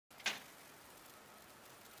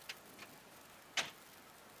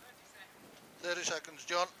30 seconds,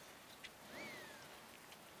 John.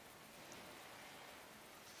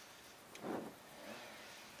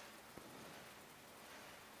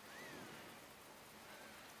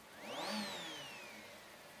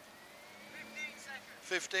 seconds.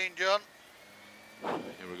 15, John. Here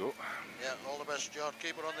we go. Yeah, all the best, John.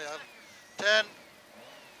 Keep it on the hand. 10,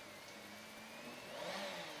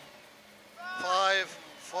 5,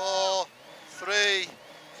 4, 3,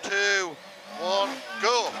 2, 1,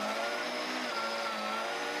 go.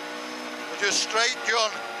 We're just straight, John.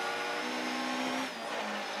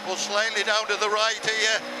 Pull slightly down to the right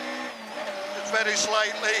here. Just very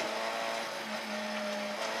slightly.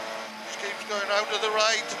 Just keeps going out to the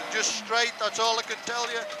right. Just straight, that's all I can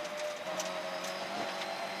tell you.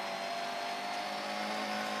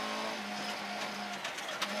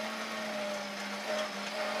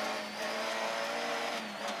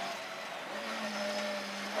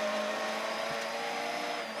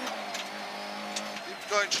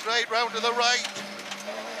 Going straight round to the right,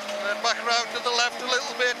 and then back round to the left a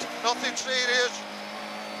little bit, nothing serious.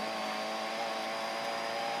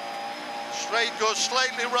 Straight goes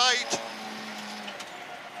slightly right.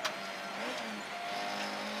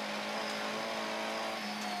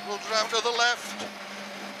 Goes round to the left.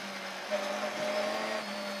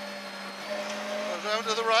 Goes round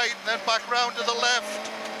to the right, and then back round to the left.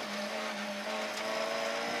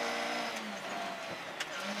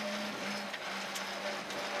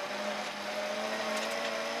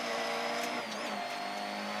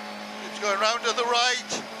 Going round to the right,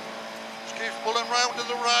 just keeps pulling round to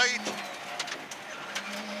the right,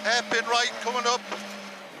 hairpin right coming up,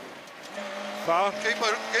 Far. keep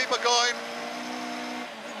her going,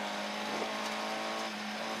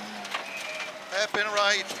 hairpin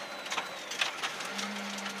right,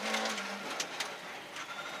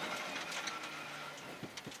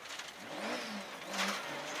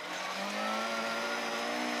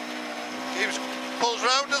 pulls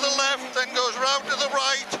round to the left, then goes round to the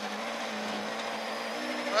right,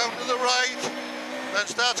 round to the right, then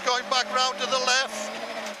starts going back round to the left.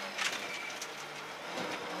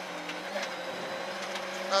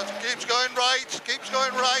 Keeps going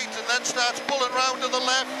right, and then starts pulling round to the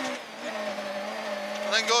left,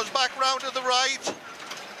 and then goes back round to the right.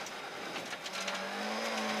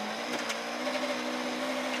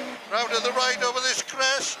 Round to the right over this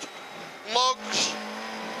crest, lugs.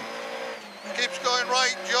 Keeps going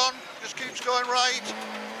right, John, just keeps going right.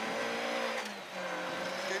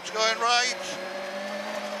 Keeps going right,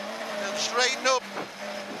 then straighten up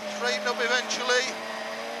eventually.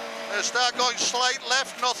 Then start going slight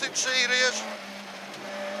left, nothing serious.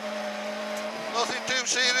 Nothing too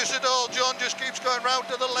serious at all, John, just keeps going round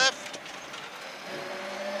to the left.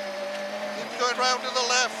 Keeps going round to the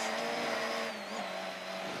left.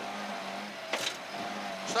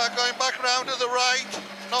 Start going back round to the right,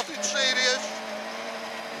 nothing serious.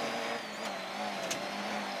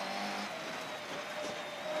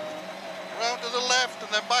 Round to the left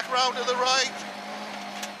and then back round to the right.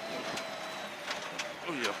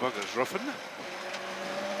 Oh, your bugger's rough, isn't it?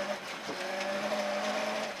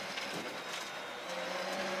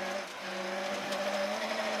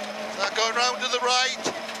 Start going round to the right.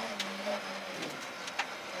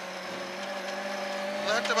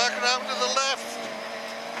 Then to back round to the left.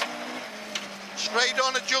 Straight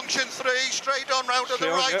on at junction 3, straight on round to the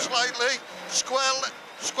right slightly. Square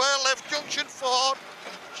left, junction 4.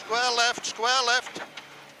 Square left.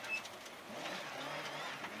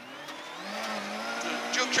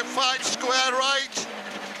 Junction 5, square right.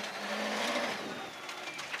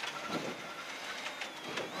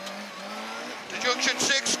 To junction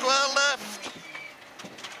 6, square left.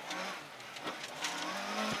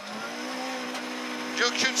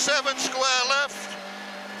 Junction 7, square left.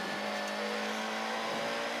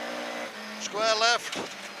 Square left.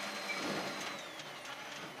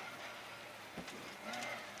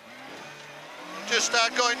 Just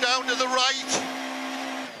start going down to the right.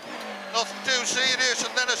 Nothing too serious,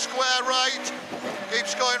 and then a square right.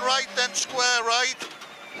 Keeps going right, then square right.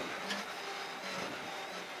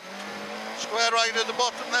 Square right at the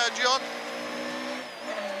bottom there, John.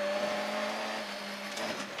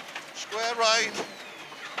 Square right.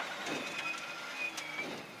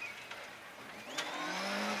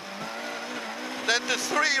 Then to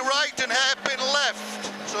 3 right and hairpin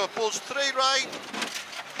left. So it pulls 3 right.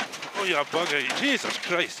 Oh, you bugger. Jesus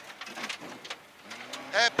Christ.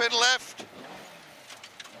 Hairpin left.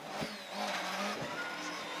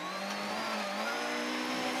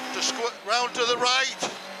 Round to the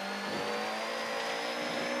right.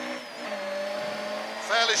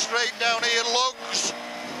 Fairly straight down here, lugs.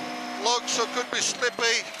 Lugs, so could be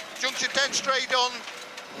slippy. Junction 10 straight on.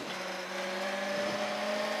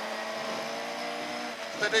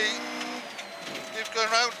 Steady. Keeps going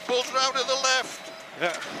round, pulls round to the left.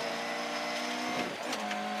 Yeah.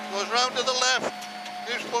 Goes round to the left.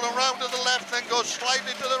 Keeps pulling round to the left, then goes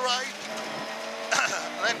slightly to the right.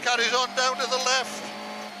 And then carries on down to the left.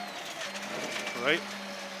 Right.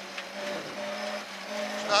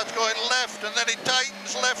 Starts going left, and then he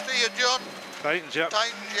tightens left here, John. Tightens, yep.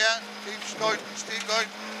 Tightens, yeah. Keeps going,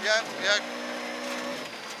 yeah, yeah.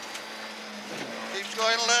 Keeps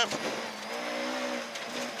going left.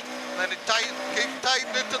 And then it keeps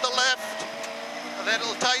tightening to the left. And then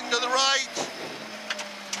it'll tighten to the right.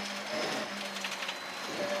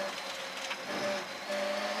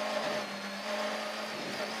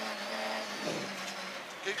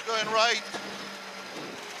 Keeps going right.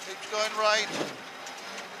 Keeps going right.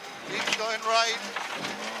 Keeps going right.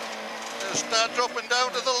 It'll start dropping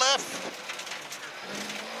down to the left.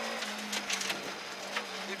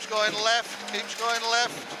 Keeps going left. Keeps going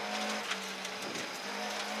left.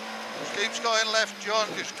 Just keeps going left, John.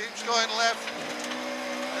 Just keeps going left.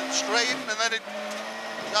 And straighten, and then it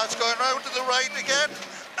starts going round to the right again.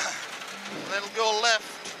 And then it'll go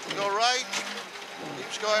left. Go right.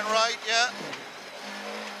 Keeps going right, yeah.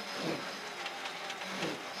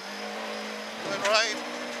 Going right.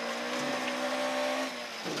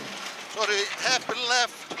 Sorry, hairpin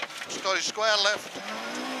left. Sorry, square left.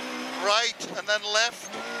 Right, and then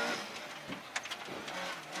left.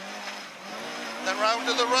 Then round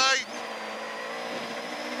to the right.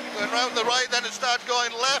 Going round the right, then it starts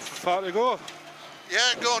going left. Far to go.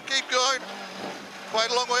 Yeah, go on, keep going. Quite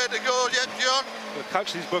a long way to go yet, John. We'll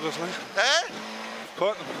catch these buggers now. Eh?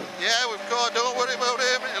 Caught them. Yeah, we've caught, don't worry about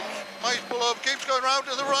him. It might pull up, keeps going round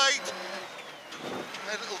to the right.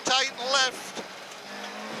 And it'll tighten left.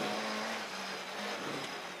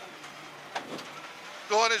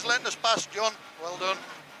 Go on, he's letting us pass, John. Well done.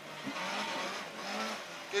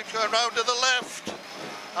 Keeps going round to the left.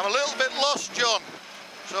 I'm a little bit lost, John.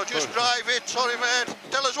 So just drive it. Sorry, mate.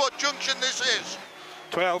 Tell us what junction this is.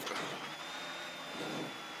 12.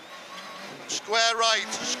 Square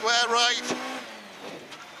right. Square right.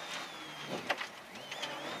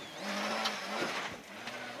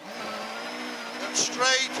 And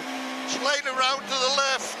straight. Slightly round to the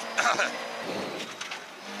left.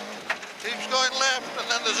 Keeps going left, and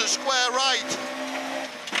then there's a square right.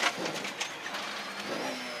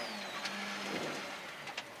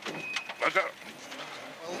 Bugger.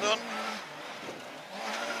 Well done.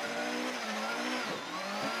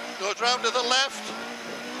 Goes round to the left.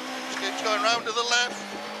 Just keeps going round to the left.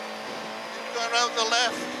 Keeps going round to the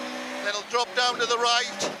left. Then it'll drop down to the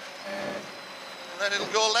right. And then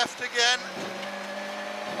it'll go left again.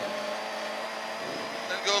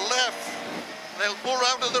 Then go left. And it'll pull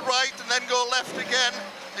round to the right and then go left again.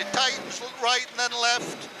 It tightens right and then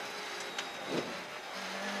left.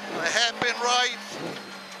 And a hairpin right.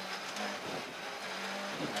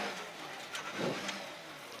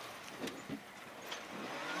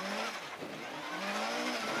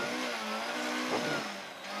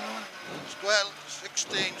 Well,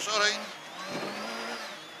 16, sorry.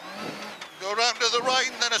 Go round to the right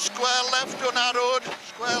and then a square left unarrowed.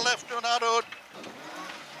 Square left unarrowed.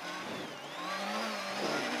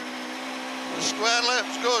 Square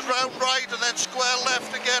left goes round right and then square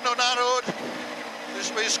left again unarrowed. This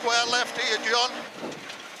will be square left here, John.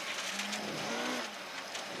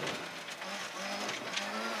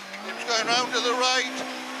 Keeps going round to the right.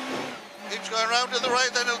 Keeps going round to the right,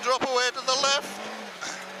 then he'll drop away to the left.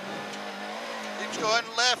 Keeps going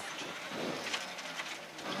left.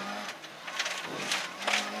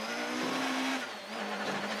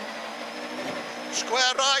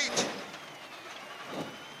 Square right.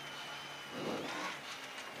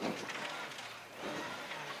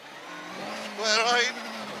 Square right.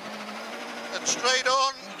 And straight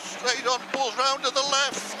on, pulls round to the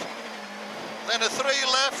left. Then a 3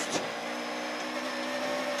 left.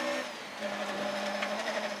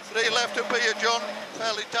 3 left up here, John,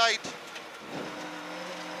 fairly tight.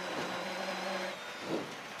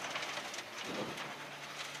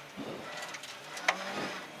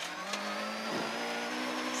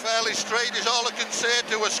 Fairly straight is all I can say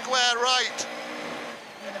to a square right.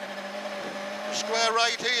 Square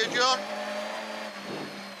right here, John.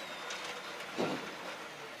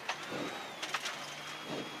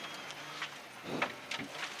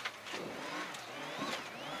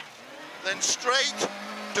 Then straight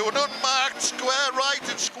to an unmarked square right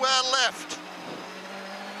and square left.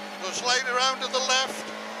 Go slightly around to the left,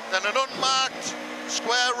 then an unmarked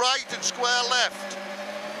square right and square left.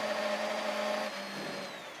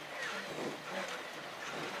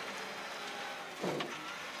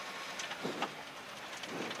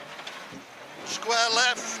 Square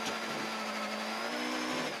left.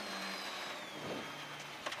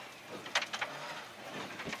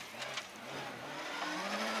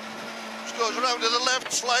 goes round to the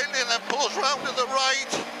left slightly and then pulls round to the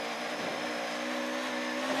right.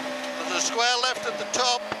 There's a square left at the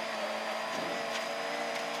top.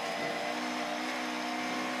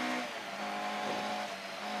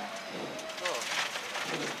 Oh.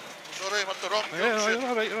 Sorry, I'm at the wrong junction.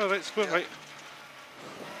 You're all right, it's going right.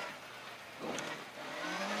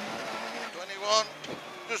 21,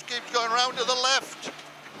 just keeps going round to the left.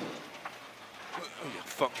 Oh, you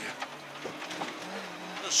fuck you.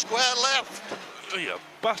 The square left. Oh, you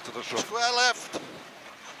bastard or something. Square left.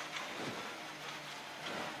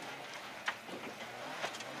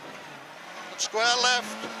 And square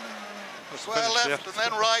left. That's Square finished, left yeah.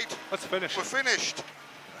 and then right. That's finished. We're finished.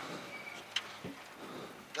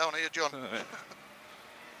 Down here, John. All right.